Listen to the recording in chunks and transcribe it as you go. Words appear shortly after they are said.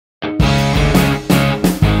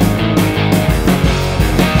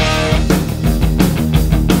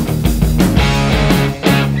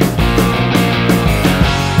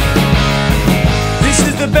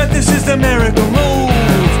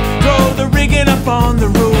up on the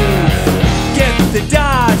roof. Get the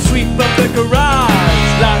Dodge, sweep up the garage,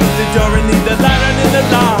 lock the door and leave the light on in the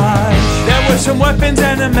lodge. There were some weapons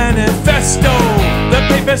and a manifesto. The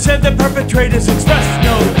paper said the perpetrators expressed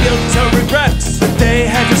no guilt or regrets, but they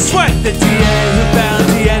had to sweat the DA who found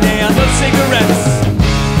DNA on those cigarettes.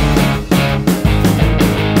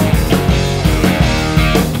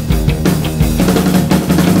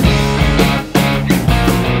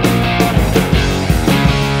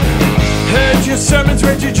 Your sermons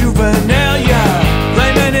read your juvenalia.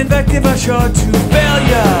 Blame and invective are sure to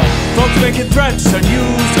failure. Folks making threats on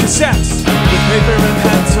used cassettes with paper and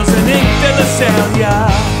pencils and ink, they'll assail ya.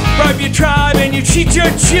 Bribe your tribe and you cheat your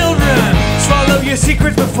children. Swallow your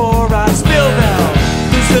secrets before I spill them.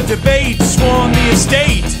 Lose the debate, swarm the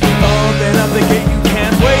estate. Open up the gate, you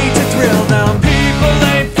can't wait to thrill them. People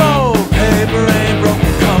ain't folk, paper ain't broke.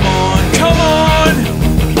 Come on, come on.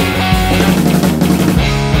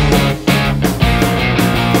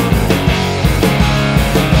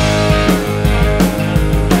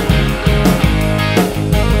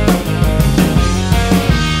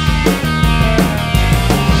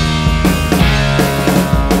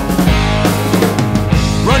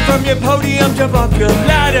 From your podium, jump off your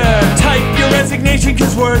ladder. Type your resignation,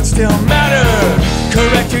 cause words still matter.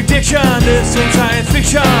 Correct your diction, this ain't science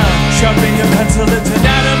fiction. Sharpen your pencil, it's an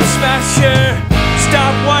atom smasher.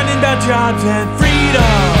 Stop whining about jobs and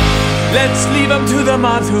freedom. Let's leave them to the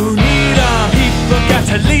mobs who need them. People got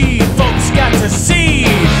to lead, folks got to see.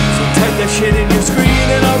 So type that shit in your screen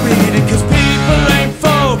and I'll read it, cause people ain't